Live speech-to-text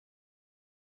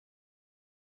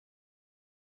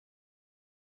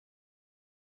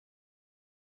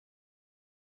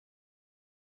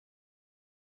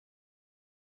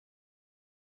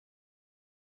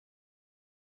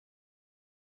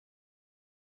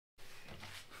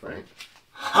Frank.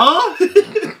 Huh?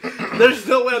 There's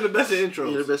no way I'm the best at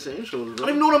intros. You're the best at intros, bro. I don't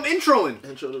even know what I'm introing.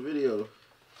 Intro the video.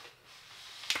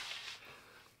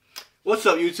 What's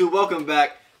up, YouTube? Welcome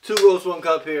back. 2 Girls, 1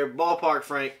 Cup here. Ballpark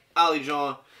Frank, Ali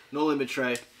John, No Limit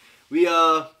Trey. We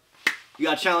got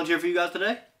a challenge here for you guys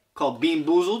today called Being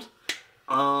Boozled.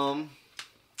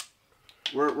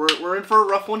 We're in for a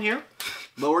rough one here,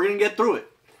 but we're gonna get through it.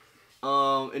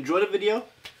 Enjoy the video.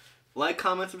 Like,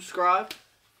 comment, subscribe.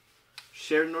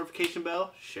 Share the notification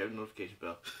bell. Share the notification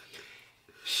bell.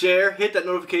 Share, hit that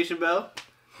notification bell.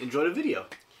 Enjoy the video.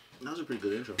 That was a pretty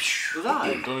good intro. It was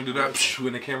alright. Don't do that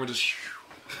when the camera just.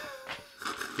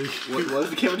 What does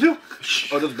the camera do?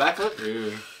 Oh, does backflip?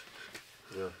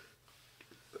 Yeah.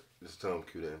 Just tell him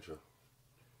cue the intro.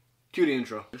 Cue the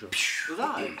intro. It was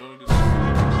alright. Don't do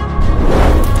that.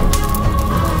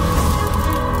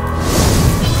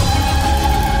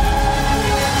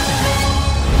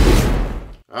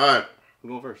 Alright. Who's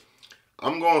going first?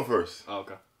 I'm going first. Oh,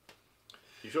 okay.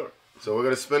 You sure? So we're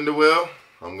going to spin the wheel.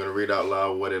 I'm going to read out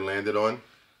loud what it landed on.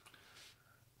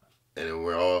 And then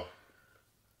we have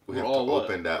to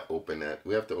open that.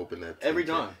 We have to open that. Every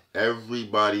time.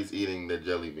 Everybody's eating the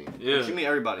jelly bean. Yeah. What you mean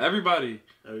everybody? Everybody.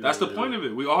 That's the point of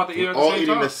it. We all have to eat at the all same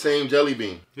eating time. the same jelly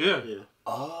bean. Yeah.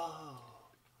 Oh.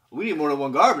 We need more than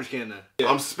one garbage can then.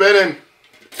 I'm spinning.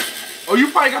 Oh, you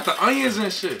probably got the onions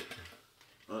and shit.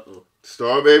 Uh-oh.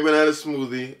 Strawberry banana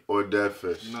smoothie or dead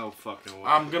fish. No fucking way.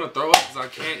 I'm gonna throw up because I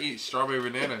can't eat strawberry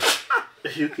banana.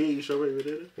 You can't eat strawberry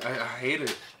banana? I hate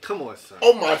it. Come on, son.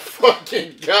 Oh my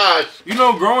fucking gosh. You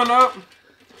know, growing up,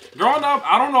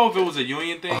 I don't know if it was a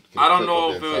union thing. I don't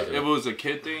know if it was a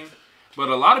kid thing. But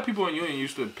a lot of people in union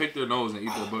used to pick their nose and eat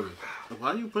their boogers.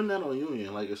 Why are you putting that on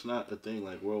union? Like, it's not a thing,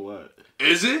 like, worldwide.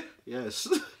 Is it? Yes.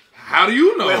 How do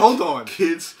you know? Wait, hold on.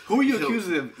 Kids. Who are you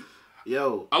accusing of?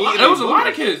 Yo. There was a lot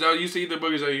of kids that used to eat their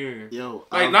boogers at union. Yo.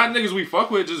 Like, not niggas we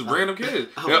fuck with, just random kids.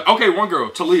 Yeah, okay, one girl,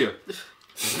 Talia.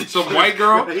 Some white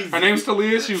girl. Her name's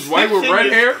Talia. She was white with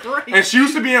red hair. And she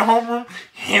used to be in homeroom.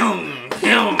 Him.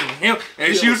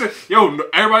 And she used to, yo,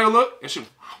 everybody look. And she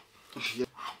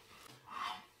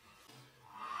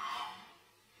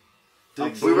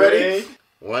We ready?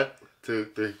 1, 2,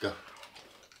 3, go.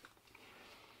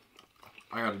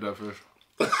 I got a dead fish.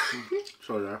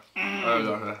 Sorry, there. I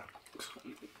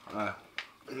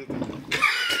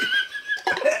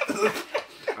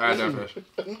got dead fish.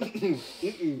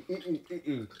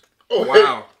 Oh,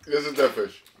 Wow. This is dead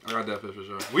fish. I got dead fish for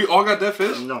sure. We all got dead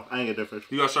fish? No, I ain't get that fish.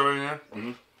 You got strawberry in there?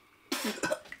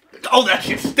 Oh, that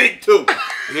shit stink too.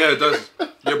 Yeah, it does.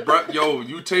 Your breath, yo,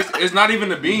 you taste. It's not even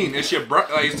the bean. It's your breath.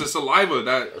 Like, it's the saliva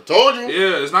that. I told you.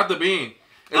 Yeah, it's not the bean.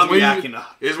 It's I'm when yakking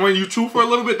up. It's when you chew for a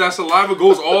little bit. That saliva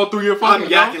goes all through your fucking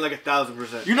I'm mouth. yakking like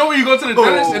 1000%. You know when you go to the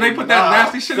dentist and they put that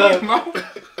nasty shit in your mouth.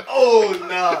 Oh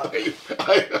nah.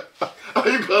 How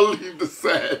you gonna leave the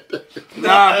sand?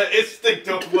 Nah, it stink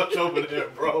too much over there,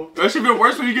 bro. That should be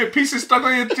worse when you get pieces stuck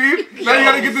on your teeth. Now you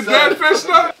gotta get the dead fish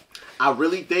stuck. I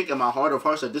really think in my heart of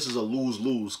hearts that this is a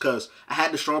lose-lose because I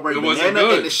had the strawberry It wasn't banana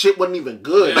good. and the shit wasn't even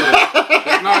good. Yeah,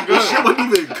 it's not The shit good.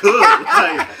 wasn't even good.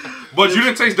 Like, But you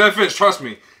didn't taste dead fish. Trust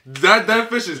me. That dead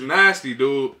fish is nasty,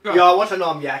 dude. Yo, I want you to know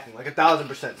I'm yakking like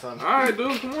 1000%, son. All right,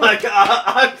 dude. Come on. Like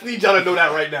I need y'all to know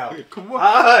that right now. Come on.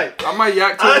 Alright. I might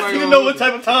yak too. I need to know what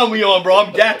type of time we on, bro.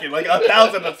 I'm yakking like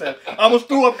 1000%. I almost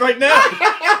threw up right now.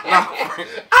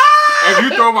 If you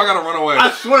throw up, I gotta run away.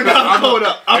 I swear to God, I'm throwing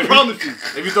up. I promise you.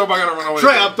 If you throw up, I gotta run away.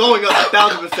 Trey, I'm throwing up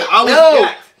 1000%. I almost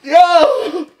yacked.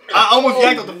 yo! I almost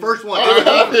yacked on the first one. It's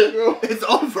over. It's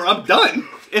over. I'm done.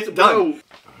 It's done.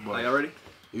 Are y'all ready?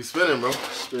 You spinning, bro.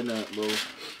 Spin that, bro.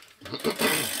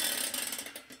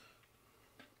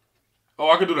 Oh,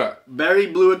 I can do that. Berry,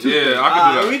 blue, and toothpaste. Yeah, I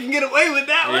can do that. We can get away with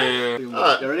that one.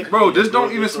 Yeah. You ready? Bro, this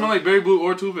don't even smell like berry blue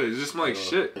or toothpaste. It just smell like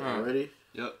shit. You ready?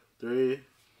 Yep. 3,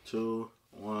 2,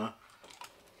 1.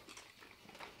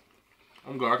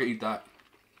 I'm good. I can eat that.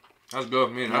 That's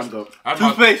good, man. That's good.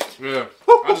 Toothpaste. Yeah.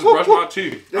 I just brushed my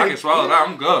teeth. I can swallow that.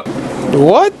 I'm good.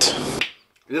 What?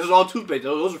 This is all toothpaste.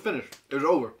 Those are finished. It's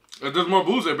over. If there's more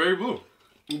blues, they're berry blue.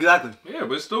 Exactly. Yeah,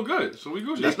 but it's still good. So we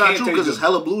Gucci. That's not can't true taste because it. there's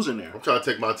hella blues in there. I'm trying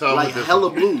to take my time Like with this. hella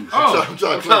blues. Oh, I'm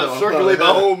trying I'm trying to circulate my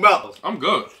whole mouth. I'm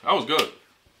good. That was good.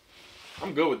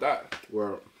 I'm good with that.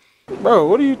 Word. Bro,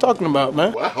 what are you talking about,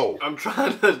 man? Wow. I'm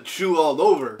trying to chew all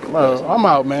over. Bro, I'm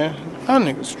out, man. That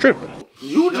nigga's tripping.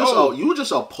 You just a pause. You're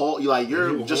just a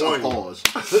pause.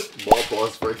 Ball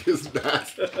pause break is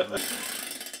nasty.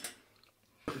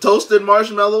 Toasted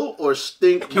marshmallow or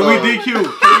stink Can we bug? DQ? Can we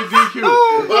DQ?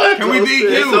 What? Can we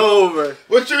It's DQ? over.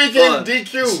 What you mean getting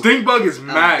DQ? Stink bug is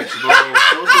max, bro. Toasted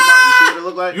mar- you see what it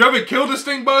look like? You ever killed a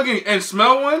stink bug and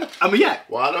smell one? I'm a yak.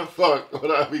 Why the fuck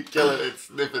would I be killing and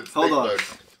sniffing stink Hold on.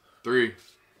 bugs? 3,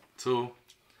 2,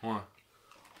 1.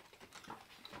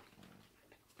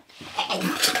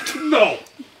 No.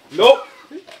 Nope.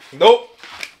 Nope.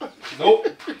 Nope.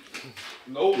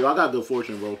 Nope. Yo, I got good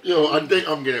fortune, bro. Yo, I think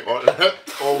I'm getting all that.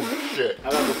 Oh shit. I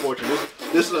got good fortune.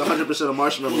 This is 100% a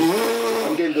marshmallow.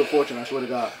 I'm getting good fortune, I swear to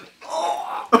God.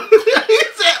 He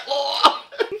said, oh.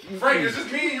 Frank, is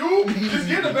this me and you? Just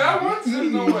get the bad ones?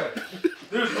 There's no way.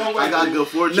 There's no way. I got good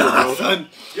fortune, bro. Son.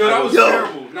 Yo, that was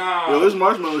terrible. Nah. Yo, this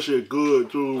marshmallow shit good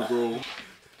too, bro.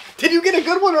 Did you get a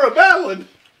good one or a bad one?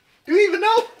 Do you even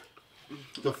know?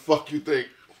 The fuck you think?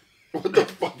 What the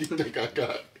fuck you think I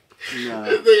got? Nah.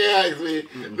 This nigga asked me,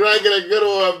 do I get a good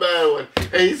one or a bad one?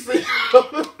 And he said,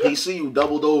 He see you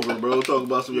doubled over, bro. Talking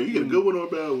about some, yo, you get a good one or a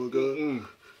bad one, God.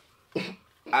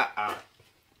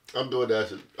 I'm doing that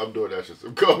shit. I'm doing that shit.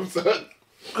 Some gum, son.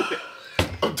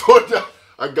 I'm doing that.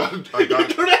 I got You're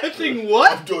doing that thing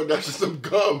what? I'm doing that shit. Some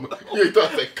gum. You ain't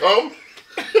thought I said cum?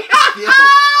 Yo.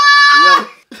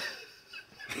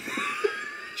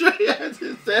 Trey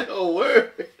hasn't said a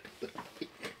word.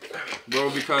 Bro,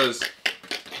 because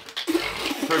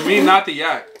for me not to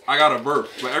yak, I gotta burp.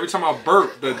 But every time I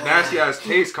burp, the nasty ass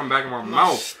taste come back in my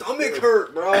mouth. Stomach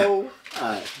hurt, bro.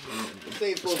 Alright. This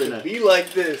ain't supposed to be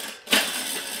like this.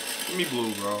 Give me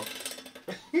blue, bro.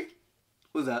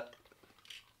 What's that?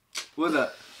 What's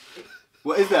that?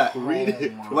 What is that? Read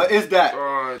it. What is that?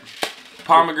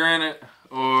 Pomegranate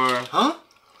or Huh?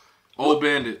 Old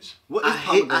Bandage. What is I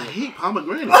pomegranate? hate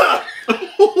pomegranate.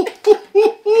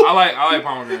 I like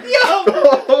pomegranate. Yo!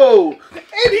 Oh,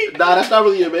 nah, that's not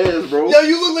really your man's, bro. Yo,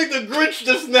 you look like the Grinch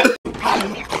just now.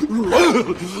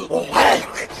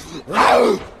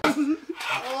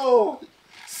 Oh.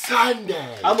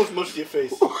 Sunday. I almost mushed your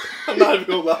face. I'm not even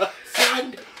gonna lie.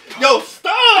 Sunday. Yo,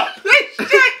 stop! This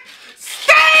shit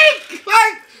stink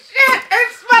like shit.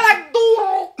 It smell like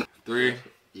doodle. 3,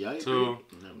 Yeah, 2,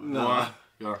 Nah. 1.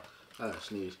 Go. I gotta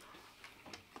sneeze.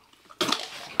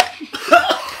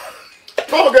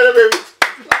 Pomegranate, baby.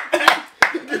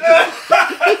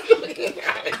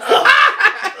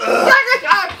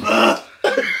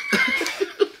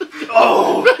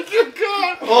 Oh,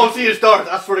 oh, I'm seeing stars.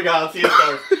 I swear to God, I'm seeing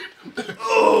stars.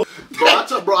 Oh,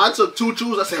 Bro, I took 2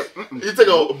 chews. I said, You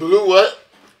took a blue what?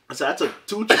 I said, I took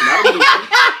 2 chews. Not a blue.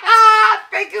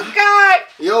 thank you, God.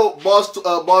 Yo, boss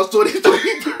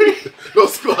 2023. No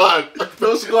squad.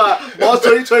 No squad. Boss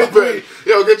 2023.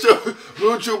 Yo, get your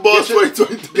blue chew boss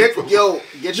 2023. Get I your got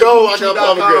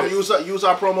bluechew.com. pomegranate. Use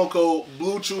our promo code I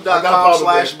got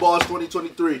pomegranate.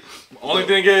 bluechew.com/boss2023. Only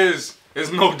thing is,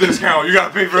 it's no discount. You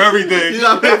gotta pay for everything. You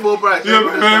gotta pay full price. You gotta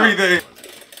pay for everything.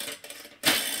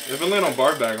 If it land on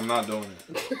bar bag, I'm not doing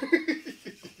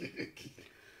it.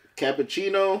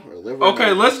 Cappuccino or liver.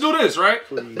 Okay, let's do this, right?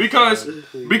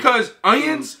 Because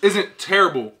onions isn't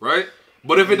terrible, right?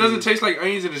 But if it doesn't taste like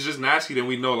onions and it's just nasty, then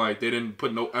we know like they didn't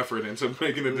put no effort into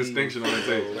making a distinction on the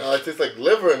taste. It tastes like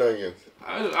liver and onions.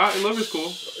 Liver's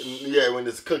cool. Yeah, when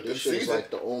it's cooked and This shit is seasoned. like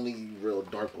the only real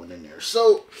dark one in there.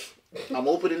 So, I'm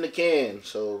opening the can,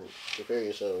 so prepare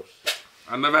yourselves.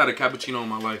 I never had a cappuccino in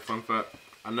my life, fun fact.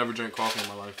 I never drank coffee in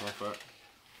my life, fun fact.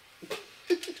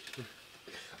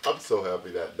 I'm so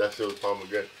happy that shit was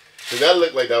pomegranate. Cause that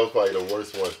looked like that was probably the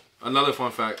worst one. Another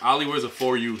fun fact, Ollie wears a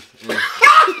 4 youth. Yeah.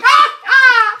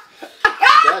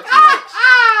 That's max.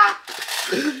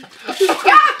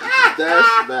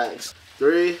 That's max.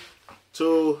 3,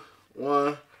 2,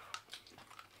 1.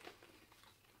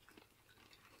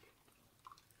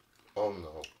 Oh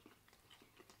no.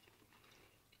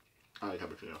 I like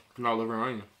cappuccino. Not liver and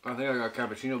onion. I think I got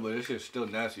cappuccino, but this shit's still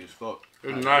nasty as fuck.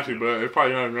 It's nasty, but it's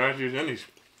probably not as nasty as Andy's.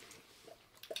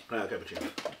 I like cappuccino.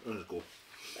 This is cool.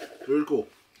 This is cool.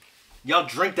 Y'all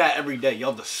drink that every day.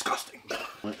 Y'all disgusting.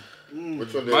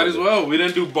 Which one? Might as well. We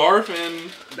didn't do barf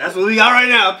and... That's what we got right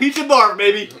now. Peach and barf,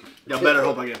 baby. Y'all better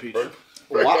hope I get peach.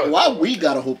 Why we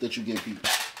gotta hope that you get peach?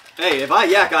 Hey, if I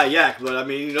yak, I yak. But I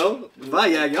mean, you know, if I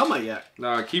yak, y'all might yak.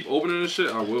 Nah, keep opening this shit,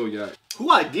 I will, yeah.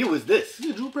 Who idea was this?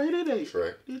 Did you pray today?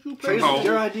 Trey. Did you pray? Trace, No. was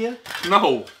your idea?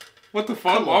 No. What the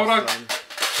fuck? Come Why on, would I... son.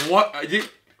 What?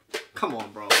 Come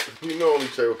on, bro. You know only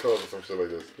Trey will come up with some shit like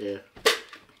this. Yeah.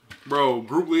 Bro,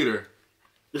 group leader.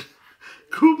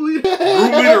 Group leader. Group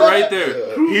leader right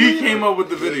there. He came up with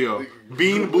the video.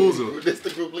 Bean Boozled. This the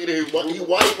group leader. He white.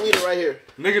 Group leader right here.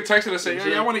 Nigga texted us saying, yo,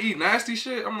 y'all want to eat nasty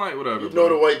shit? I'm like, whatever. You bro.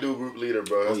 know the white dude group leader,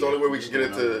 bro. That's the only way we can get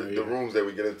into Yeah. the rooms that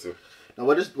we get into. Now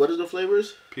what is the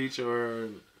flavors? Peach or...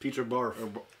 Peach or barf?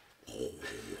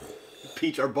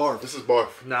 Peach or barf? This is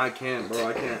barf. Nah, I can't, bro.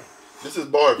 I can't. This is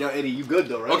barf. Yo, Eddie, you good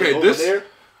though, right? Okay, Over this- there?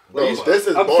 Bro, this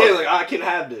is I'm barf. saying, like, I can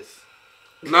have this.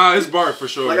 Nah, it's barf for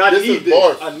sure. Like I This need is this.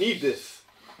 barf. I need this.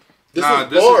 This nah,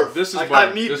 is barf. This is Like,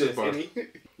 barf. I need this. barf.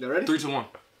 You ready? 3, 2, 1.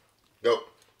 Go.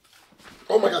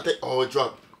 Oh my god, oh, it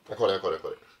dropped. I caught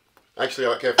it. Actually,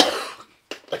 I can't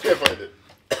find it.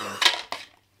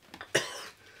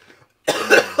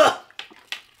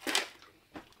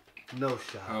 No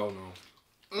shot. Hell no.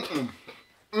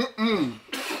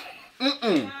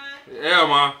 Yeah,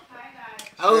 ma. Hi guys.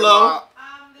 Hello.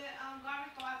 The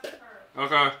garbage go out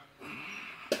first. Okay.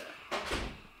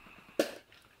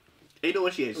 Ain't no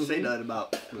what she ain't say nothing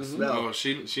about the smell. Oh,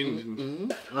 she.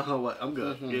 What? I'm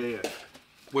good. Yeah.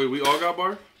 Wait, we all got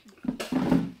barf?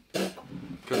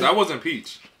 Cause that wasn't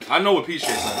peach. I know what peach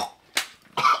tastes like.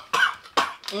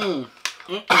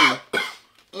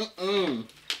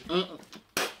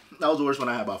 That was the worst one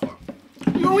I had by far.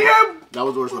 You only had That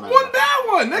was the worst one I had. one bad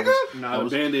one, nigga. Nah, the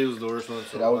Band-Aid was the worst one.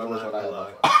 So That was the I'm worst not one I gonna had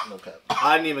lie. by far. No cap.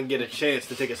 I didn't even get a chance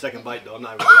to take a second bite though. I'm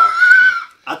not gonna lie.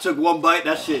 I took one bite.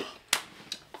 That shit.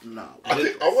 No. I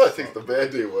want to take the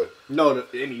Band-Aid one. No,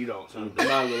 you don't. Son. I'm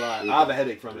not gonna lie. I have a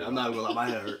headache from it. I'm not gonna lie. My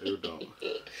head hurt. You don't.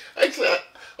 Actually, I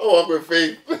walk with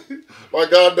faith. My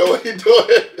God know what he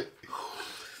doing.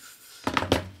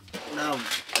 Now,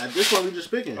 at this one we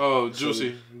just picking. Oh,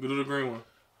 juicy. Go to the green one.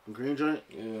 Green joint.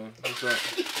 Yeah. What's that?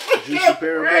 Juicy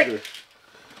pear and burger.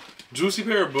 Juicy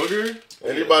pear booger.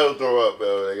 Anybody who throw up,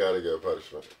 man, they gotta get a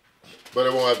punishment. But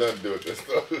it won't have nothing to do with this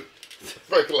stuff.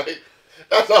 Like,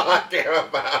 that's all I care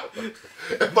about.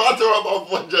 If I throw up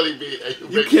off one jelly bean, and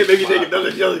You can't make me take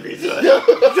another jelly bean. Son. You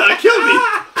trying to kill me?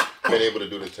 been able to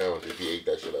do this challenge if he ate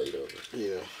that shit out, you know.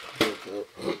 Yeah.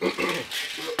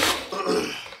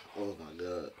 Oh my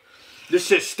god. This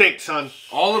shit stinks, son.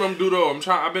 All of them do though.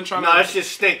 I've been trying Nah, to. that shit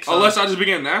stinks. Son. Unless I just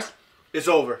begin nasty. It's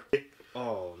over.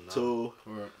 Oh no. 2,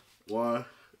 1.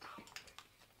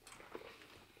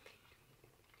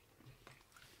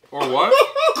 Or what?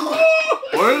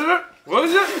 What is it? What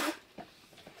is it?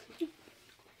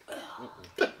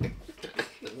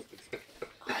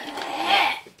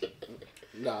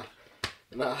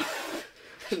 Nah.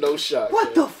 No shot.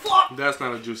 What the fuck? That's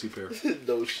not a juicy pear.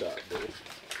 No shot, dude.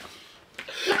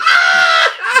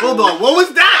 Hold on. What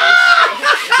was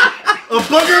that? A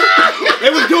booger? They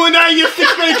was doing that in your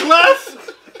 6th grade class?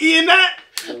 Eating that?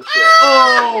 No shot.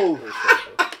 Oh. No shot,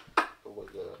 bro. Oh my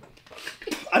god.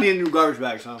 I need a new garbage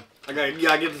bag, son. You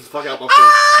gotta get this the fuck out my face.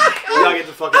 You gotta get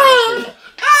the fuck out my face.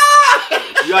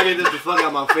 You gotta get this the fuck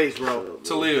out my face, bro.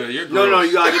 Talia, you're gross. No,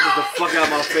 you gotta get this the fuck out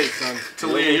my face, son.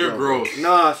 Talia, you're gross.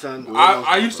 Nah, son.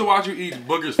 I used to watch you eat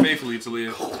boogers faithfully, Talia.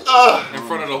 In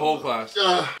front of the whole class.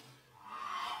 Nah,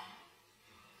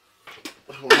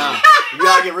 you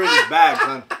gotta get rid of this bag,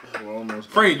 son.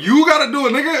 Frank, you gotta do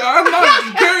it, nigga. I'm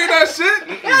not carrying that shit.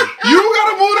 You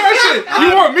gotta move that shit.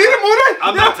 You want me to move that?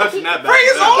 I'm not touching that bag. Frank,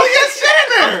 it's only your shit in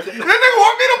there. That nigga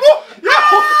want me to move.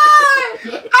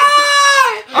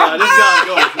 Nah, this gotta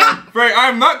go, son. Frank,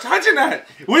 I'm not touching that.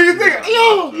 What do you think?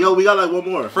 Yo, we got like one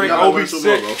more. Frank, We got I'll like be two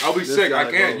sick. more, I'll be sick.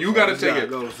 I can't. You gotta take it.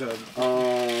 Go, son.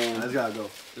 bro. This gotta go.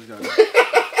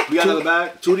 We got another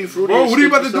bag? Tutti Frutti. Bro, what are you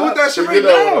about to do with that shit right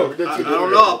now? I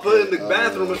don't know. I'll put it in the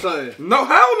bathroom or something. No,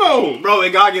 hell no. Bro,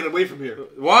 it gotta get away from here.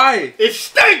 Why? It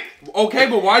stink! Okay,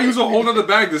 but why use a whole nother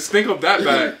bag to stink up that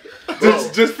bag?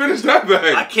 Just finish that I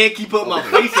bag. can't keep putting my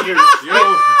face in here.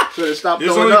 Yo, Should have stopped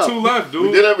there's throwing only up. 2 left, We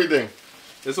dude. did everything.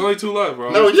 It's only 2 left, bro.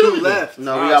 No, we did Two everything. left.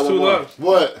 No, Nah, we got it's one 2 more. left.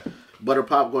 What? Butter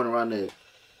popcorn around there.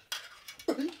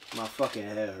 My fucking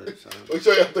head hurts, son. We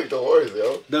sure you have to take the horse,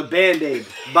 yo. The Band-Aid,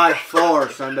 by far,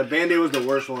 son. The Band-Aid was the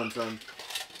worst one, son.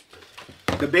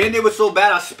 The Band-Aid was so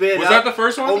bad I spit Was out. that the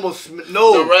first one? Almost,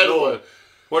 no. The red no. one.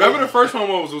 Whatever the first one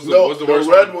was the No, was the the worst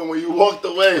red one. one when you walked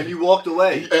away. And you walked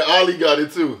away. And Ollie got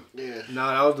it too. Yeah. No,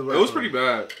 that was the worst It was one. pretty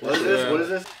bad. What is this? Yeah. What is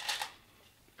this?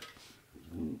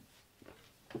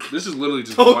 This is literally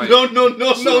just Oh, white. no. No.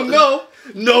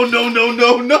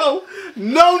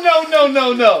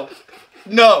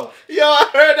 No. Yo, I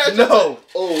heard that. No.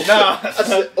 Oh. Nah. I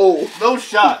said, oh. No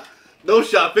shot. No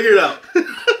shot. Figure it out.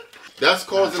 That's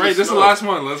causing Frank, the this is the smell. last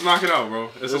one. Let's knock it out, bro.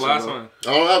 It's the Listen, last bro. one.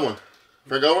 I don't have one.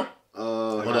 Frank got one?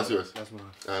 Oh, that's yours. That's mine.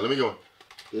 Alright, let me get one.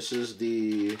 this is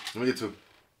the. Let me get 2.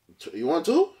 You want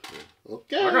two?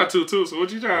 Okay. I got 2 too. So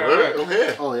what you trying? Alright, I'm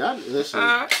here. Oh yeah, listen.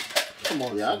 Come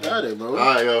on. Yeah, I got it, bro.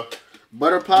 Alright, yo.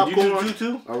 Butter Did popcorn. you do 2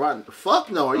 too? All right.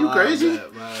 Fuck no. Are you crazy?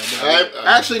 Alright,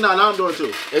 Actually, no. Now I'm doing 2.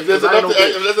 if there's 'Cause I ain't enough, no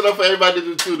if bitch. there's enough for everybody to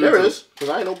do 2, do There 2. is, cause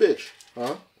I ain't no bitch.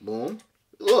 Huh? Boom.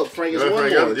 Look, Frank, it's Yeah, one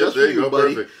Frank, more. yep, Just there for you you, go,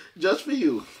 buddy. perfect. Just for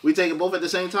you. We taking both at the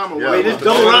same time or Yeah, what? Wait, this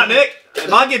double rotten egg?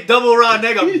 If I get double rotten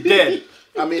egg, I'm dead.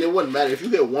 I mean, it wouldn't matter if you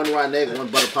get one rotten egg and one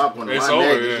butter popcorn. It's rotten over,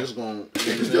 egg yeah. is just going.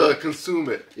 Just consume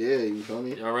it. Yeah, you feel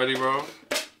me? Y'all ready, bro?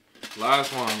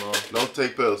 Last one, bro. Don't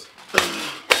take pills.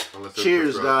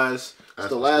 Cheers, guys. It's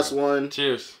the last one.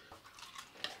 Cheers.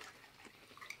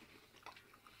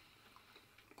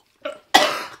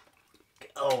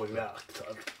 Oh my god.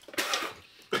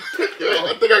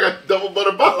 I think I got double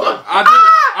butter popcorn.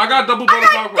 I got double butter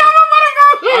popcorn.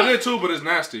 I did too, but it's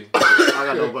nasty. I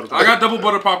got no butter. I got double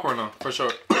butter popcorn though, for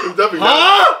sure. It's definitely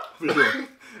For sure.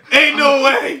 Ain't no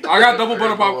way. I got double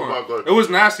butter popcorn. It was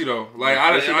nasty though. Like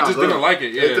I just didn't like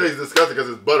it. It Yeah. tastes disgusting because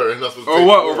it's butter and that's what's Or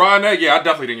what? Or raw neck? Yeah, I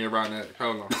definitely didn't get raw neck.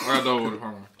 Hell no. I got double butter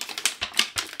popcorn.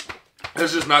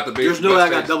 It's just not the basic. There's no way I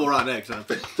got double raw neck, son.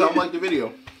 Sound like the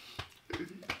video.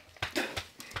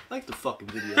 Like the fucking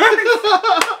video.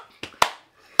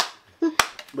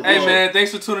 Hey man,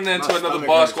 thanks for tuning in to another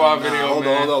Boss Squad video, Hold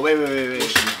man. on. Wait.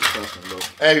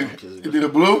 Hey, you did a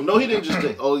blue? No, he didn't just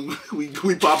think, oh, we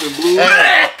popping blue.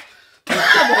 Hey.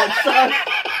 Come on, son.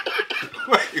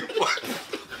 Wait, what?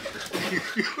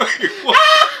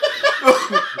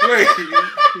 Wait.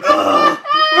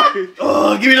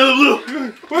 Oh, give me another blue.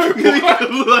 Wait, Give me another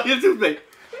blue. I get toothpaste.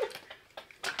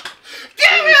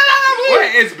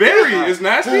 Wait, it's berry. It's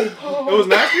nasty. It was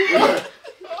nasty.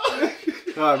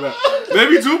 All right, man.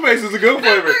 Maybe toothpaste is a good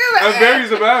flavor. That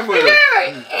berry's a bad flavor.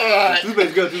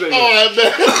 Toothpaste good. Toothpaste good. Oh,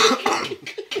 man.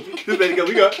 Toothpaste good.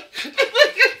 We good.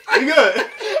 We good.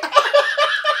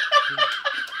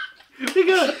 We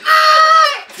good.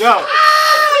 Yo,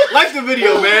 like the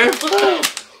video, man.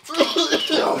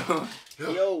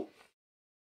 Yo.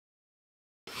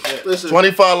 Listen.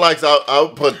 25 likes, I'll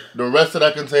put the rest of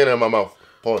that container in my mouth.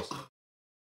 Pause.